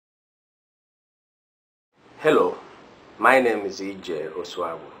Hello, my name is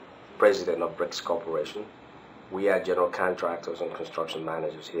Osuagwa, President of Brix Corporation. We are general contractors and construction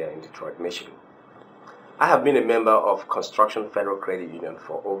managers here in Detroit, Michigan. I have been a member of Construction Federal Credit Union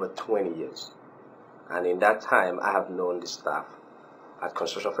for over 20 years, and in that time I have known the staff at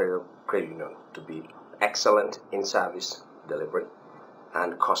Construction Federal Credit Union to be excellent in service delivery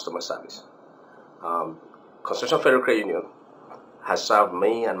and customer service. Construction Federal Credit Union has served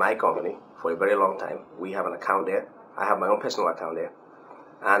me and my company for a very long time. We have an account there. I have my own personal account there.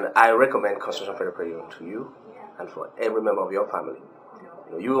 And I recommend Construction Federal Credit Union to you and for every member of your family.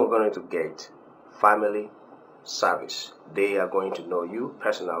 You are going to get family service. They are going to know you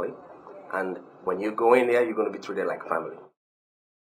personally. And when you go in there, you're going to be treated like family.